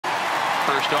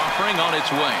First offering on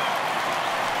its way.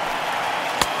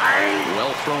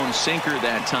 Well thrown sinker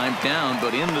that time, down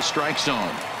but in the strike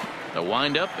zone. The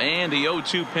windup and the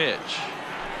 0-2 pitch.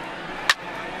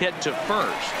 Hit to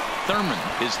first. Thurman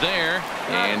is there,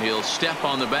 and he'll step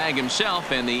on the bag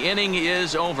himself, and the inning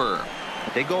is over.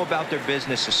 They go about their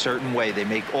business a certain way. They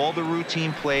make all the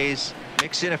routine plays,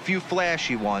 mix in a few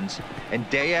flashy ones, and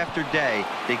day after day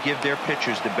they give their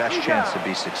pitchers the best chance to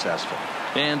be successful.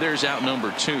 And there's out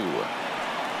number 2.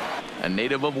 A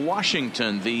native of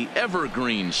Washington, the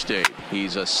Evergreen State.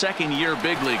 He's a second-year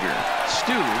big leaguer.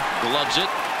 Stu gloves it.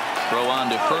 Throw on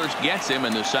to first gets him,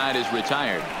 and the side is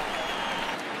retired.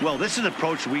 Well, this is an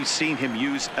approach we've seen him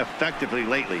use effectively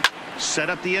lately. Set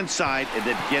up the inside and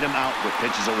then get him out with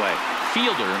pitches away.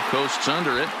 Fielder coasts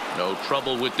under it. No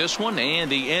trouble with this one,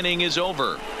 and the inning is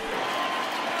over.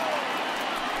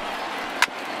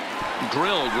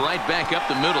 Drilled right back up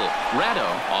the middle. Ratto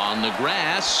on the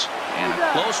grass, and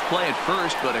a close play at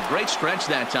first, but a great stretch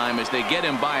that time as they get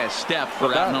him by a step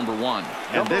for out number 1.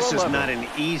 And this is not an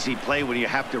easy play when you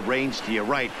have to range to your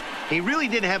right. He really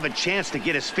didn't have a chance to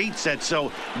get his feet set,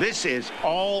 so this is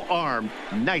all arm.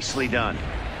 Nicely done.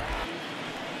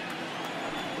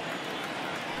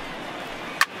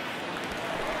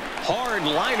 Hard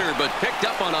liner, but picked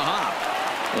up on a hop.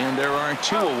 And there are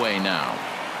 2 away now.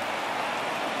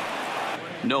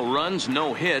 No runs,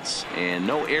 no hits, and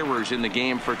no errors in the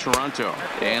game for Toronto.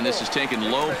 And this is taken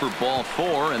low for ball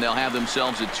 4, and they'll have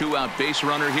themselves a 2-out base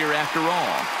runner here after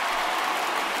all.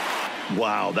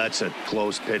 Wow, that's a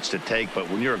close pitch to take, but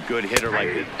when you're a good hitter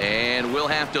like this. And we'll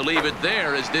have to leave it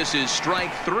there as this is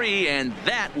strike 3, and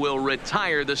that will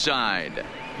retire the side.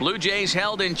 Blue Jays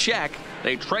held in check.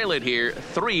 They trail it here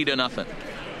 3-0.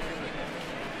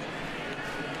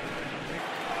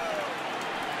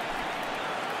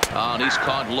 Oh, and he's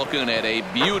caught looking at a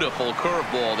beautiful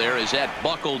curveball there as that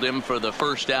buckled him for the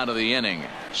first out of the inning.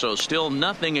 So still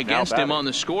nothing against him on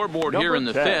the scoreboard here in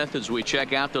the 5th as we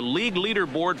check out the league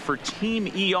leaderboard for team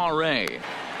ERA.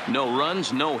 No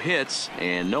runs, no hits,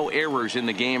 and no errors in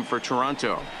the game for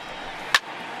Toronto.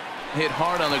 Hit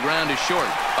hard on the ground to short.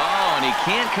 Oh, and he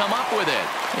can't come up with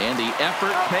it. And the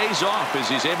effort pays off as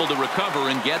he's able to recover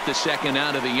and get the second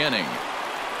out of the inning.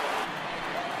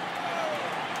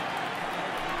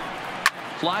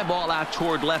 Fly ball out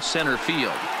toward left center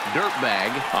field.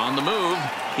 Dirtbag on the move.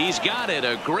 He's got it.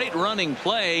 A great running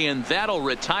play, and that'll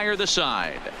retire the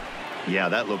side. Yeah,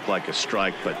 that looked like a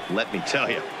strike, but let me tell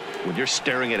you, when you're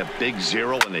staring at a big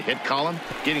 0 in the hit column,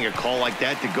 getting a call like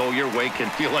that to go your way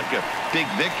can feel like a big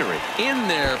victory. In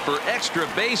there for extra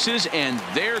bases, and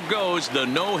there goes the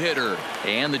no-hitter.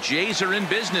 And the Jays are in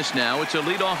business now. It's a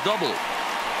leadoff double.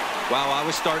 Wow, I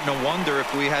was starting to wonder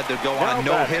if we had to go on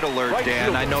no-hit alert,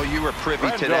 Dan. I know you were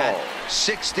privy to that.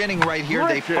 6th inning right here.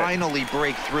 They finally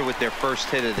break through with their first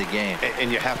hit of the game.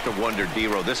 And you have to wonder,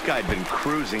 D-Row, this guy had been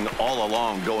cruising all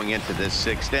along going into this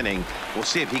 6th inning. We'll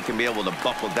see if he can be able to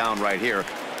buckle down right here.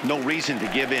 No reason to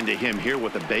give in to him here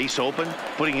with the base open.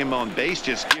 Putting him on base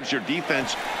just gives your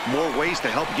defense more ways to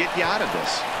help get you out of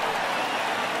this.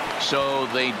 So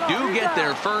they do get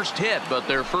their first hit, but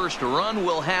their first run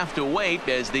will have to wait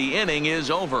as the inning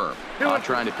is over.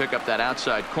 Trying to pick up that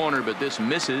outside corner, but this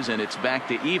misses, and it's back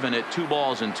to even at 2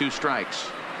 balls and 2 strikes.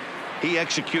 He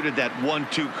executed that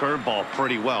 1-2 curveball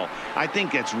pretty well. I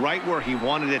think it's right where he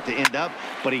wanted it to end up,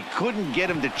 but he couldn't get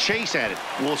him to chase at it.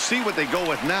 We'll see what they go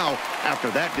with now after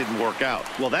that didn't work out.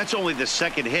 Well, that's only the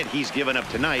 2nd hit he's given up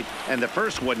tonight, and the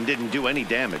first one didn't do any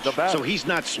damage. So he's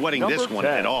not sweating this one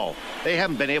at all. They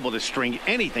haven't been able to string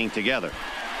anything together.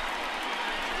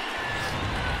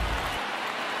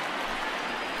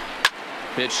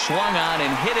 Pitch swung on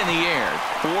and hit in the air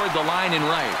toward the line and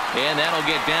right, and that'll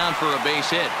get down for a base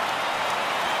hit.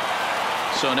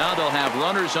 So now they'll have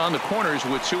runners on the corners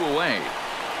with 2 away.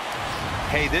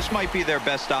 Hey, this might be their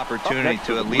best opportunity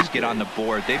to at least get on the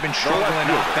board. They've been struggling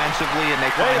offensively, and they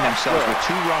find themselves with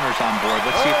 2 runners on board.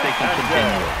 Let's see if they can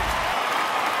continue it.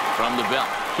 From the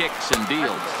belt, kicks and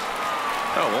deals.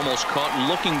 Oh, almost caught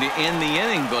looking to end the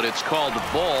inning, but it's called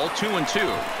ball. 2-2.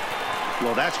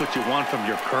 Well, that's what you want from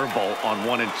your curveball on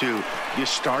 1 and 2. You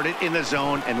start it in the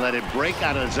zone and let it break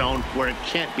out of the zone where it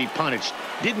can't be punished.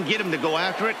 Didn't get him to go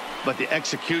after it, but the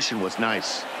execution was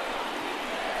nice.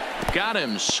 Got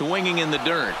him swinging in the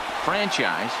dirt.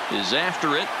 Franchise is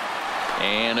after it,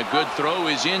 and a good throw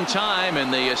is in time,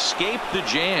 and they escape the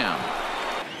jam.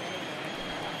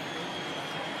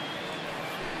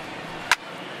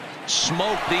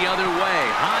 Smoke the other way,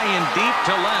 high and deep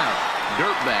to left.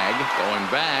 Dirtbag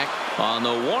going back on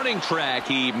the warning track.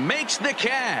 He makes the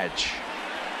catch.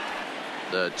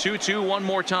 The 2-2 one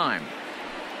more time.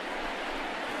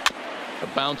 A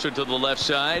bouncer to the left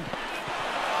side.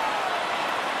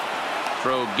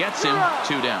 Throw gets him.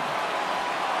 2 down.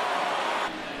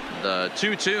 The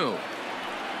 2-2.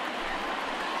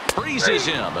 Freezes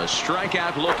him. A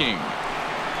strikeout looking.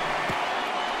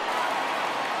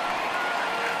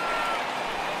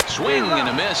 Swing and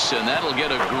a miss, and that'll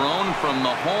get a groan from the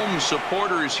home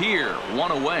supporters here.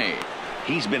 1 away.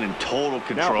 He's been in total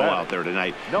control out there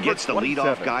tonight. Gets the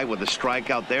leadoff guy with a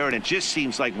strikeout there, and it just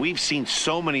seems like we've seen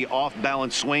so many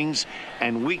off-balance swings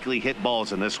and weakly hit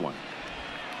balls in this one.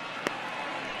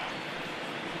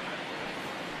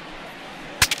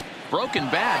 Broken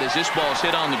bat as this ball's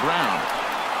hit on the ground.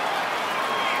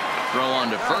 Throw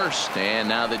on to first, and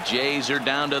now the Jays are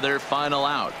down to their final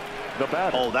out.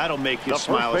 Oh, that'll make you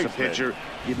smile as a pitcher.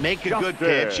 You make a good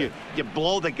pitch, you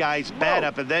blow the guy's bat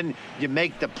up, and then you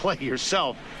make the play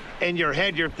yourself. In your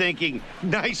head, you're thinking,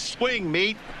 nice swing,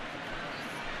 meat.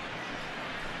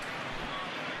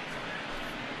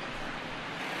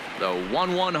 The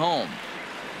 1-1 home.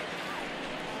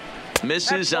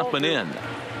 Misses up and in.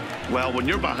 Well, when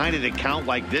you're behind an account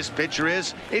like this pitcher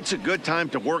is, it's a good time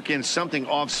to work in something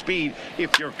off speed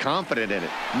if you're confident in it.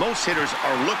 Most hitters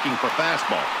are looking for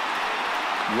fastball.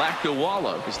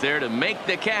 Lakdawala is there to make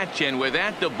the catch, and with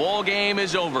that, the ball game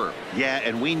is over. Yeah,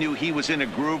 and we knew he was in a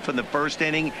groove from the first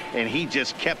inning, and he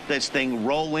just kept this thing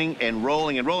rolling and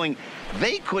rolling and rolling.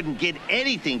 They couldn't get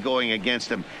anything going against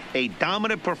him. A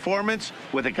dominant performance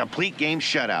with a complete game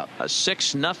shutout. A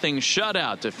 6-0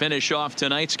 shutout to finish off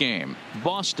tonight's game.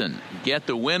 Boston get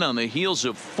the win on the heels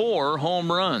of 4 home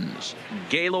runs.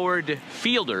 Gaylord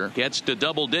Fielder gets to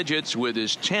double digits with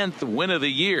his 10th win of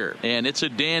the year. And it's a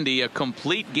dandy, a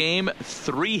complete game,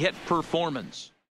 3-hit performance.